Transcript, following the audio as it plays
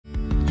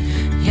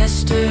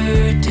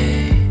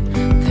Yesterday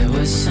there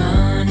was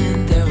sun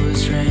and there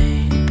was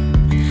rain,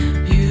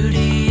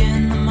 beauty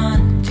in the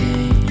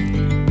mundane.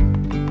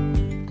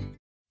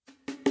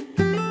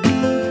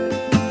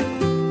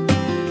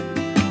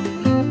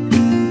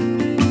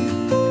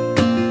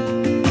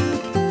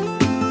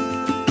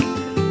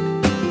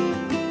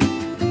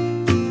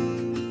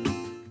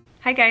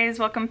 Hi guys,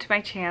 welcome to my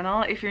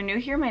channel. If you're new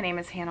here, my name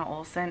is Hannah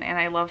Olson and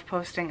I love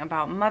posting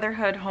about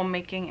motherhood,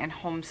 homemaking, and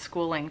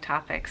homeschooling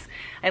topics.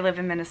 I live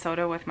in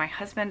Minnesota with my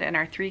husband and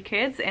our 3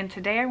 kids, and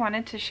today I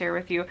wanted to share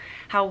with you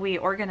how we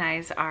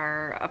organize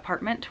our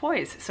apartment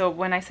toys. So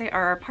when I say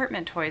our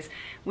apartment toys,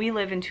 we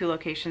live in 2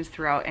 locations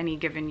throughout any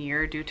given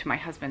year due to my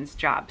husband's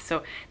job.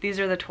 So these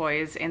are the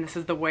toys, and this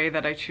is the way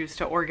that I choose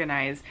to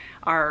organize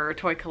our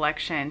toy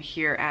collection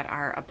here at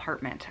our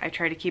apartment. I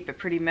try to keep it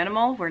pretty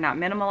minimal. We're not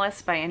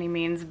minimalists by any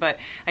means, but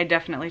I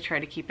definitely try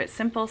to keep it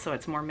simple so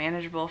it's more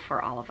manageable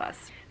for all of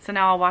us. So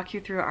now I'll walk you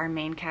through our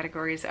main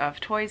categories of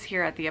toys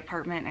here at the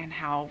apartment and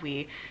how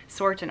we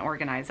sort and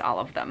organize all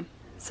of them.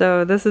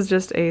 So this is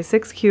just a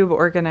 6-cube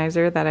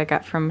organizer that I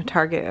got from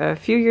Target a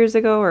few years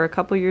ago or a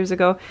couple years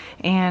ago,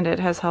 and it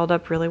has held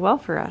up really well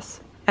for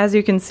us. As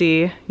you can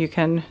see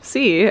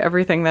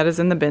everything that is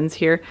in the bins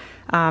here.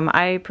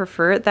 I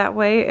prefer it that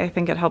way. I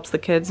think it helps the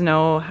kids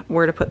know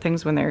where to put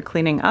things when they're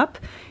cleaning up,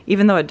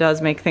 even though it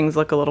does make things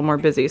look a little more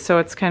busy. So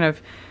it's kind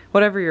of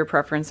whatever your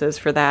preference is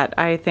for that.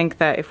 I think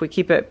that if we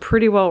keep it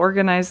pretty well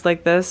organized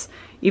like this,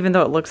 even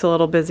though it looks a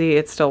little busy,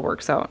 it still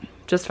works out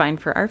just fine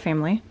for our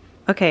family.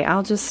 Okay,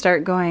 I'll just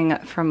start going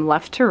from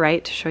left to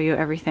right to show you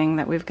everything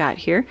that we've got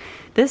here.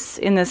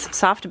 In this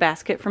soft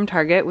basket from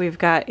Target, we've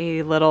got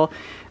a little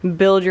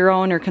build your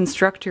own or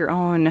construct your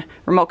own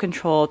remote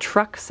control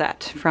truck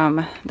set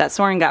that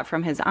Soren got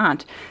from his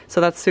aunt. So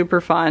that's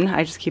super fun.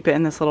 I just keep it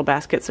in this little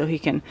basket so he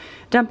can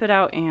dump it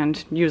out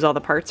and use all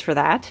the parts for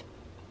that.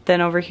 Then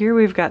over here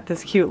we've got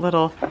this cute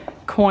little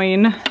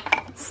coin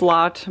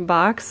slot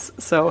box.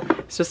 So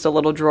it's just a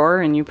little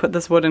drawer and you put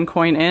this wooden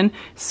coin in.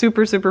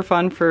 Super, super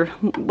fun for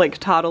like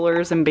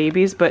toddlers and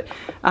babies. But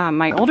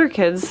my older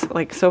kids,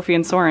 like Sophie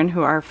and Soren,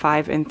 who are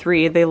 5 and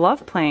 3, they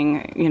love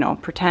playing, you know,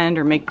 pretend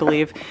or make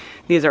believe.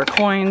 These are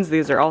coins,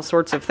 these are all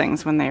sorts of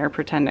things when they are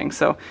pretending.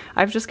 So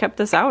I've just kept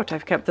this out.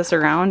 I've kept this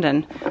around,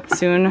 and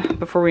soon,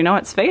 before we know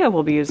it, Svea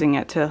will be using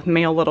it to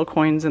mail little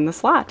coins in the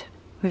slot.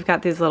 We've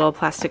got these little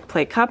plastic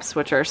play cups,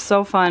 which are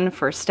so fun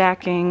for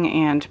stacking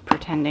and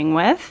pretending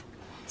with.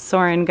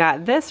 Soren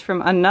got this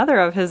from another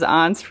of his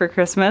aunts for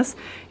Christmas,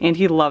 and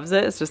he loves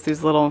it. It's just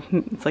these little,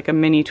 it's like a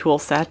mini tool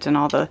set and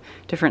all the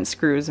different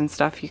screws and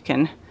stuff you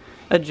can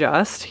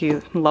adjust.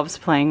 He loves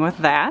playing with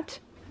that.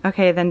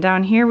 Okay, then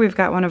down here we've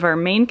got one of our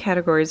main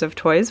categories of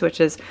toys,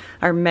 which is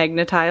our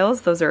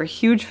Magna-Tiles. Those are a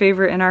huge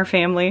favorite in our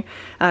family.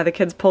 The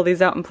kids pull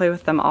these out and play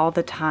with them all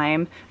the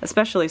time,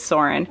 especially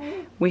Soren.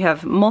 We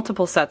have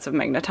multiple sets of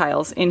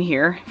Magna-Tiles in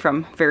here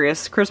from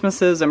various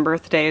Christmases and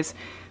birthdays.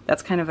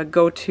 That's kind of a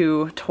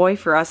go-to toy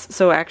for us.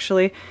 So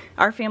actually,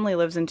 our family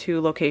lives in 2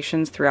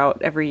 locations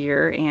throughout every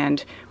year,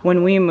 and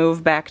when we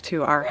move back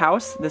to our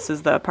house, this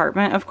is the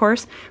apartment, of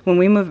course, when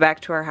we move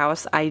back to our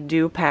house, I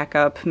do pack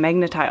up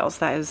Magna-Tiles.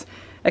 That is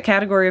a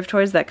category of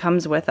toys that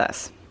comes with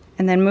us.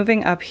 And then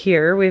moving up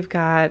here, we've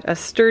got a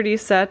sturdy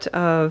set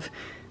of,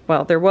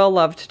 well, they're well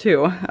loved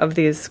too, of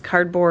these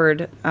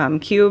cardboard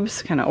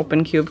cubes, kind of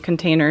open cube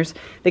containers.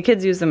 The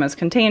kids use them as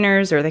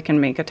containers, or they can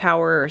make a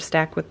tower or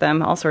stack with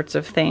them, all sorts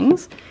of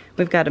things.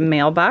 We've got a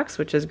mailbox,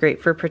 which is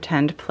great for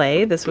pretend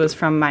play. This was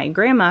from my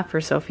grandma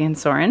for Sophie and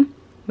Soren.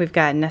 We've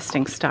got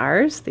nesting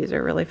stars. These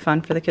are really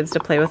fun for the kids to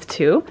play with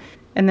too.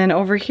 And then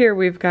over here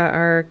we've got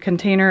our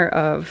container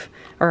of,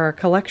 or our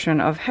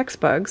collection of hex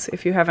bugs.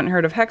 If you haven't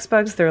heard of hex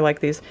bugs, they're like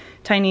these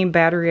tiny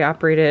battery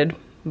operated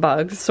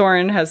bugs.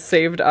 Soren has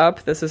saved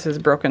up, this is his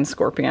broken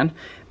scorpion,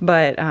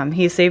 but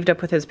he saved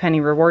up with his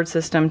penny reward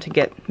system to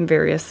get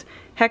various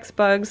hex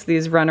bugs.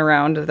 These run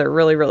around, they're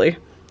really, really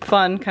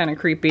fun, kind of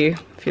creepy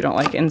if you don't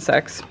like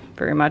insects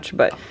very much,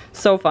 but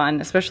so fun,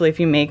 especially if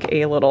you make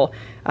a little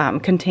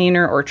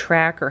container or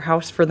track or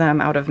house for them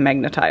out of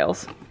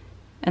Magna-Tiles.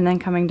 And then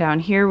coming down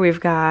here, we've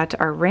got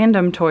our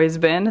random toys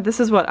bin. This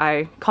is what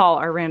I call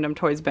our random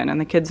toys bin, and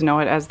the kids know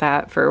it as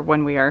that for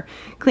when we are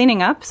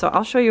cleaning up. So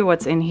I'll show you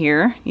what's in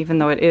here, even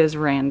though it is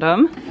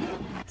random.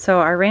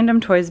 So our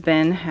random toys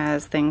bin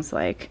has things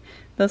like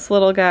this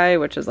little guy,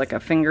 which is like a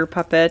finger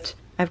puppet.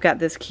 I've got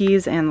this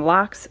keys and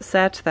locks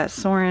set that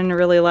Soren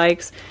really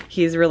likes.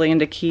 He's really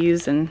into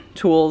keys and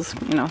tools,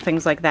 you know,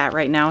 things like that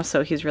right now,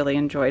 so he's really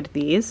enjoyed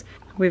these.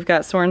 We've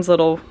got Soren's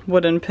little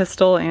wooden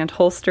pistol and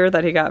holster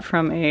that he got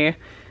from a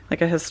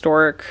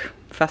historic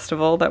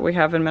festival that we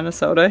have in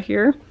Minnesota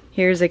here.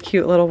 Here's a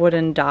cute little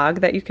wooden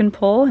dog that you can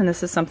pull, and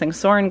this is something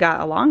Soren got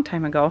a long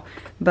time ago,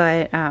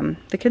 but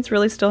the kids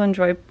really still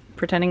enjoy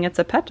pretending it's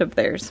a pet of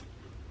theirs.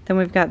 Then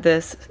we've got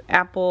this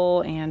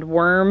apple and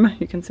worm.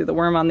 You can see the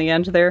worm on the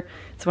end there.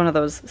 It's one of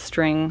those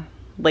string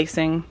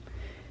lacing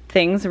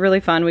things, really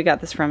fun. We got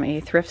this from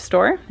a thrift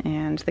store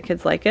and the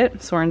kids like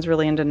it. Soren's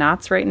really into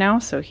knots right now,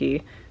 so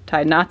he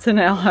tied knots in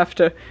it. I'll have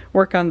to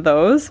work on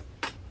those.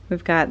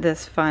 We've got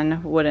this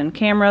fun wooden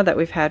camera that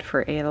we've had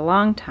for a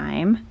long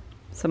time.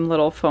 Some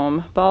little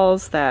foam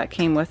balls that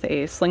came with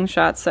a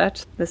slingshot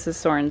set. This is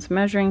Soren's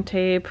measuring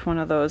tape, one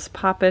of those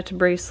Pop-It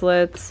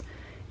bracelets.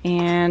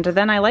 And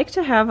then I like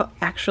to have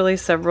actually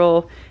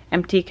several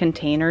empty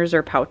containers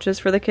or pouches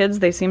for the kids.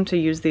 They seem to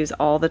use these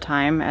all the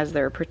time as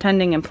they're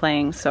pretending and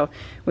playing. So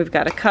we've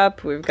got a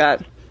cup, we've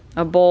got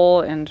a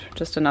bowl, and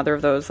just another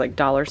of those like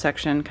dollar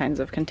section kinds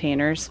of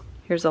containers.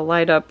 Here's a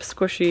light up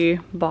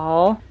squishy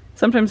ball.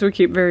 Sometimes we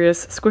keep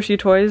various squishy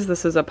toys.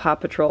 This is a Paw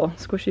Patrol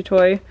squishy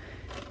toy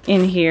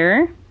in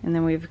here. And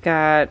then we've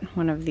got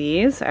one of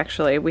these.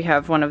 Actually, we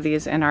have one of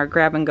these in our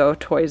grab and go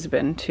toys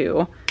bin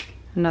too.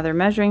 Another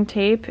measuring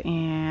tape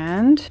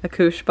and a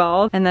koosh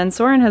ball. And then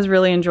Soren has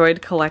really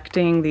enjoyed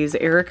collecting these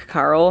Eric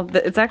Carle.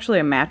 It's actually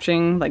a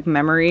matching like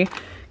memory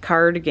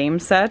card game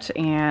set,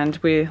 and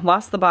we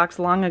lost the box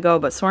long ago,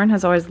 but Soren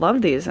has always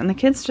loved these, and the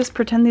kids just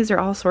pretend these are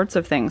all sorts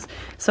of things.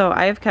 So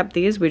I have kept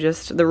these.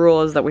 The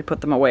rule is that we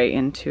put them away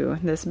into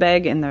this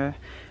bag in the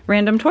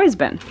random toys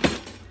bin.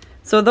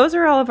 So those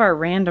are all of our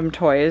random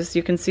toys.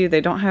 You can see they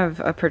don't have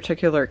a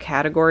particular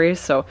category,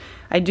 so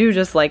I do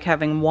just like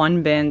having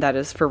one bin that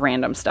is for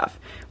random stuff.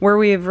 Where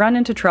we've run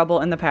into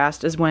trouble in the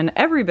past is when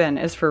every bin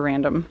is for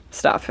random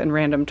stuff and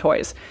random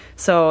toys.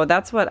 So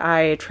that's what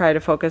I try to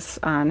focus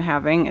on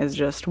having, is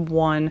just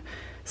one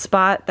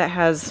spot that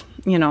has,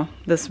 you know,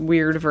 this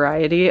weird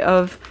variety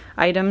of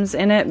items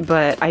in it,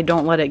 but I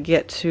don't let it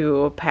get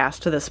to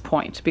past this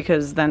point,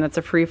 because then it's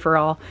a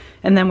free-for-all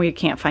and then we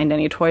can't find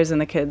any toys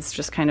and the kids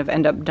just kind of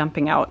end up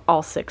dumping out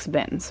all 6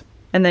 bins.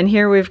 And then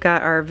here we've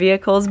got our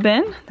vehicles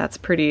bin. That's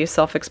pretty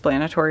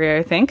self-explanatory,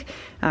 I think.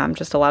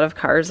 Just a lot of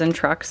cars and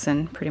trucks,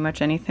 and pretty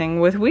much anything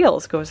with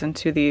wheels goes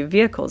into the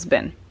vehicles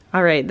bin.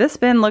 All right, this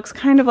bin looks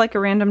kind of like a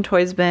random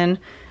toys bin,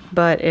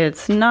 but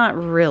it's not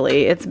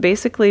really. It's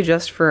basically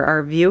just for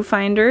our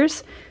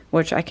viewfinders,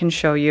 which I can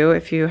show you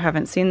if you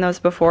haven't seen those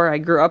before. I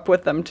grew up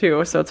with them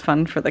too, so it's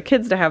fun for the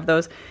kids to have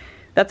those.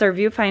 That's our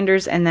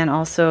viewfinders, and then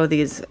also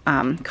these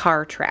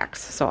car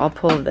tracks. So I'll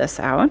pull this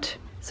out.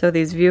 So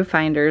these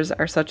viewfinders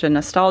are such a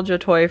nostalgia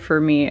toy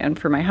for me and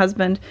for my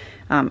husband.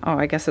 Oh,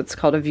 I guess it's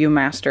called a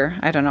Viewmaster.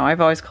 I don't know,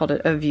 I've always called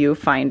it a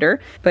viewfinder,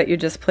 but you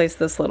just place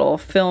this little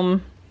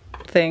film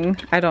thing,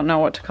 I don't know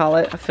what to call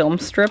it, a film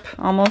strip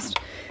almost,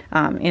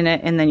 in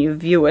it, and then you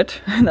view it.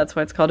 That's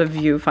why it's called a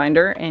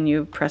viewfinder, and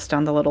you press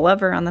down the little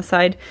lever on the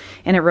side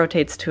and it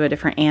rotates to a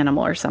different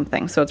animal or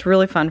something. So it's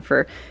really fun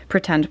for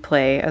pretend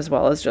play as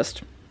well as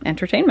just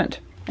entertainment.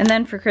 And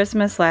then for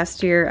Christmas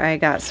last year, I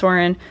got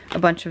Soren a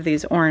bunch of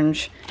these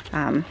orange,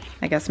 I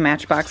guess,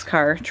 Matchbox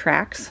car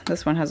tracks.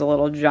 This one has a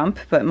little jump,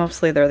 but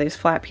mostly they're these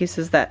flat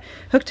pieces that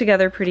hook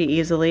together pretty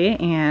easily.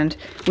 And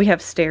we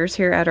have stairs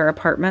here at our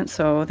apartment,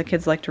 so the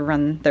kids like to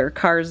run their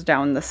cars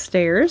down the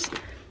stairs.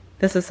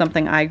 This is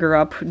something I grew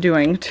up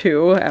doing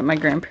too at my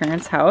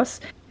grandparents'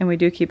 house. And we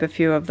do keep a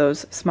few of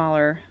those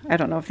smaller, I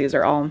don't know if these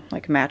are all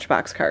like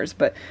Matchbox cars,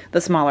 but the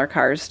smaller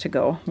cars to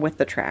go with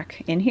the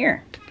track in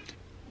here.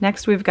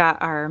 Next we've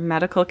got our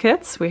medical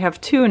kits. We have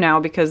 2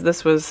 now because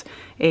this was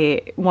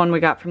one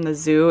we got from the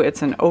zoo.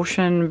 It's an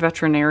ocean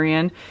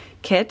veterinarian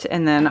kit,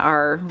 and then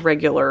our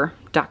regular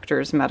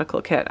doctor's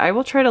medical kit. I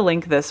will try to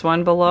link this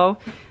one below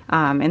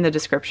in the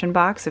description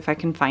box if I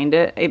can find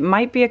it. It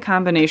might be a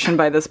combination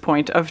by this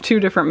point of 2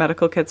 different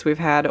medical kits we've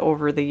had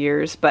over the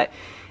years, but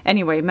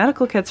anyway,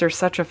 medical kits are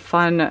such a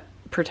fun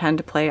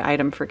pretend play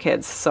item for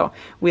kids, so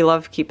we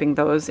love keeping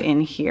those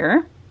in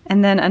here.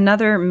 And then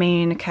another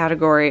main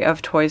category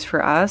of toys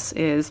for us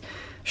is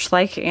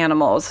Schleich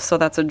animals. So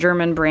that's a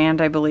German brand,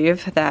 I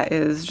believe, that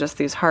is just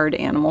these hard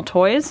animal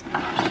toys.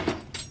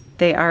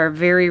 They are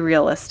very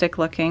realistic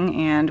looking,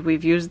 and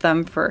we've used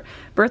them for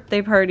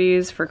birthday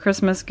parties, for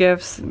Christmas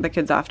gifts. The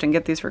kids often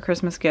get these for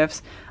Christmas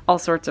gifts, all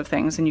sorts of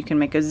things. And you can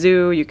make a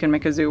zoo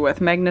with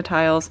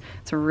Magnetiles.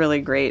 It's a really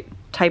great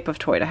type of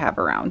toy to have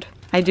around.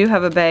 I do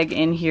have a bag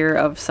in here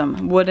of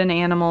some wooden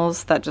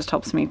animals. That just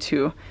helps me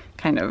to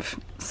kind of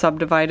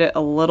subdivide it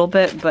a little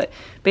bit, but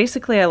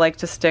basically I like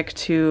to stick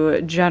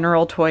to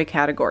general toy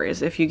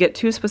categories. If you get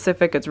too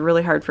specific, it's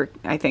really hard for,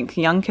 I think,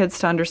 young kids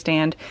to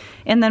understand,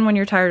 and then when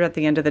you're tired at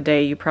the end of the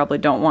day, you probably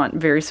don't want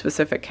very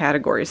specific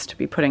categories to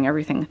be putting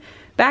everything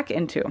back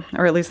into,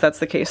 or at least that's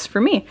the case for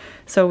me.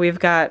 So we've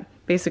got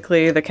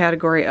basically the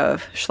category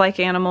of Schleich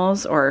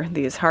animals, or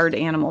these hard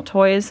animal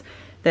toys,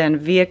 then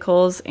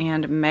vehicles,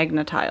 and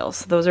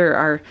Magnetiles. Those are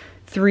our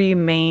 3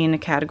 main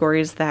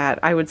categories that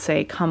I would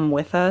say come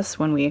with us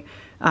when we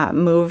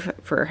move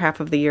for half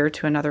of the year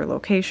to another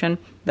location.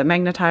 The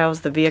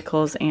Magnetiles, the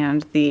vehicles,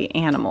 and the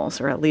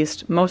animals, or at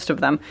least most of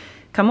them,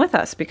 come with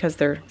us because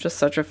they're just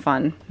such a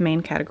fun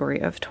main category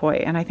of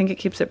toy. And I think it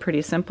keeps it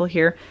pretty simple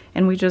here.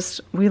 And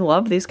we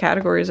love these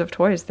categories of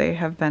toys. They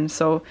have been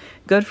so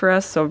good for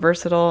us, so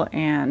versatile,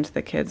 and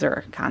the kids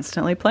are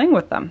constantly playing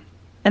with them.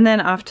 And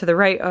then off to the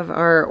right of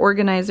our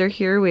organizer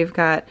here, we've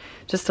got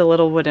just a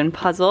little wooden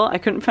puzzle. I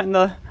couldn't find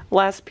the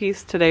last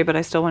piece today, but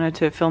I still wanted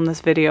to film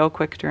this video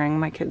quick during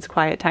my kids'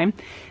 quiet time.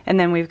 And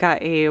then we've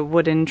got a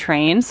wooden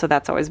train, so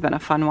that's always been a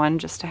fun one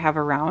just to have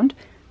around.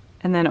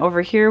 And then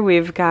over here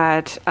we've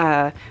got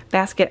a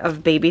basket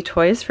of baby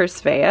toys for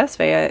Svea.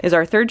 Svea is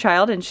our third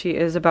child and she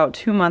is about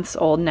 2 months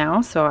old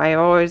now. So I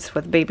always,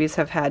 with babies,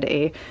 have had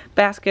a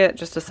basket,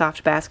 just a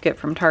soft basket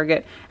from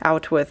Target,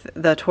 out with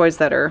the toys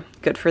that are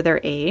good for their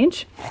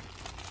age.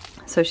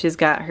 So she's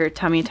got her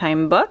tummy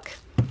time book.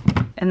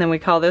 And then we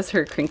call this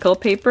her crinkle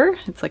paper.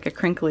 It's like a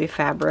crinkly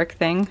fabric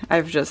thing.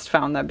 I've just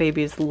found that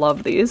babies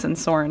love these, and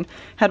Soren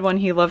had one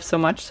he loved so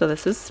much, so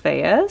this is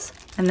Svea's.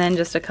 And then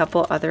just a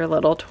couple other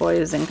little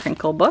toys and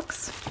crinkle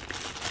books.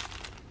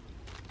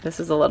 This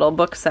is a little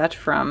book set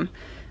from,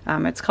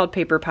 it's called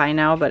Paper Pie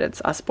now, but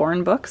it's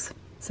Usborne books.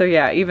 So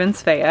yeah, even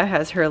Svea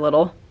has her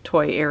little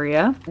toy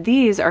area.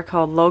 These are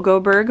called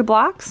Logoberg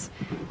blocks,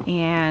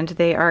 and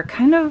they are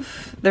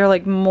they're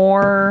like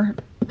more,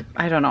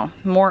 I don't know,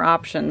 more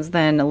options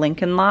than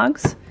Lincoln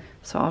Logs.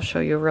 So I'll show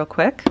you real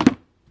quick.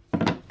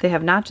 They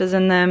have notches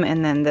in them,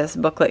 and then this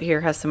booklet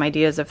here has some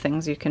ideas of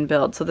things you can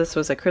build. So this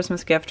was a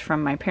Christmas gift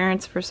from my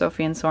parents for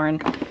Sophie and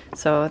Soren.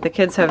 So the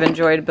kids have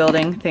enjoyed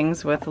building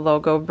things with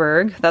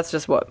Logoberg. That's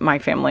just what my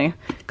family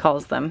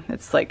calls them.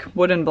 It's like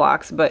wooden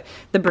blocks, but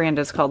the brand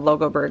is called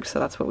Logoberg, so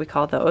that's what we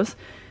call those.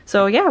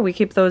 So yeah, we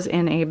keep those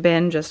in a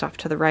bin just off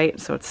to the right,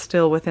 so it's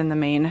still within the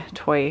main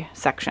toy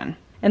section.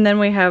 And then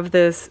we have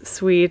this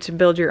sweet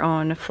build your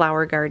own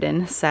flower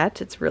garden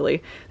set. It's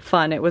really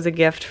fun. It was a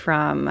gift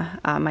from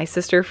my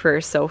sister for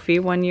Sophie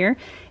one year,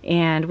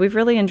 and we've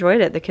really enjoyed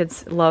it. The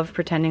kids love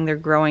pretending they're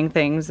growing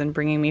things and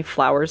bringing me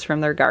flowers from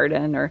their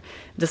garden or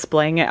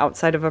displaying it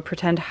outside of a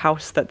pretend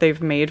house that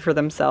they've made for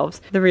themselves.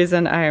 The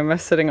reason I'm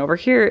sitting over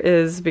here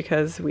is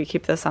because we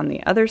keep this on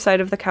the other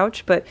side of the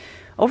couch, but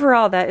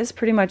overall, that is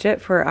pretty much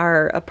it for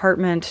our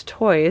apartment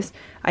toys.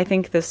 I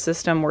think this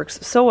system works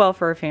so well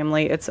for our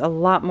family. It's a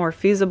lot more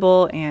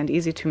feasible and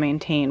easy to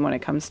maintain when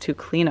it comes to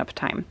cleanup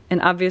time.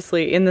 And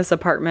obviously in this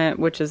apartment,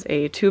 which is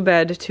a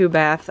 2-bed,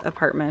 2-bath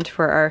apartment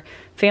for our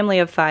family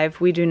of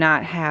 5, we do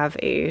not have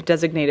a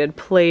designated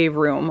play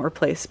room or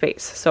play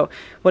space. So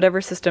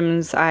whatever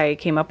systems I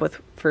came up with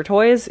for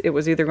toys, it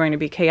was either going to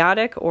be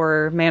chaotic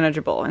or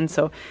manageable. And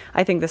so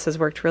I think this has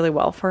worked really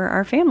well for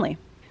our family.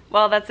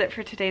 Well, that's it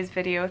for today's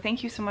video.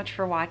 Thank you so much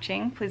for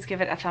watching. Please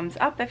give it a thumbs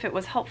up if it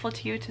was helpful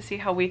to you to see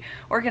how we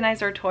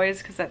organize our toys,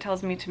 because that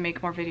tells me to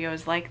make more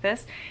videos like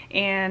this.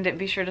 And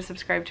be sure to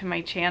subscribe to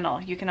my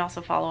channel. You can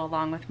also follow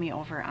along with me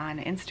over on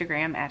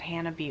Instagram at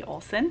Hannah B.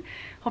 Olson.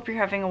 Hope you're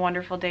having a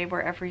wonderful day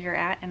wherever you're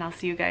at, and I'll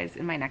see you guys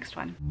in my next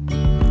one.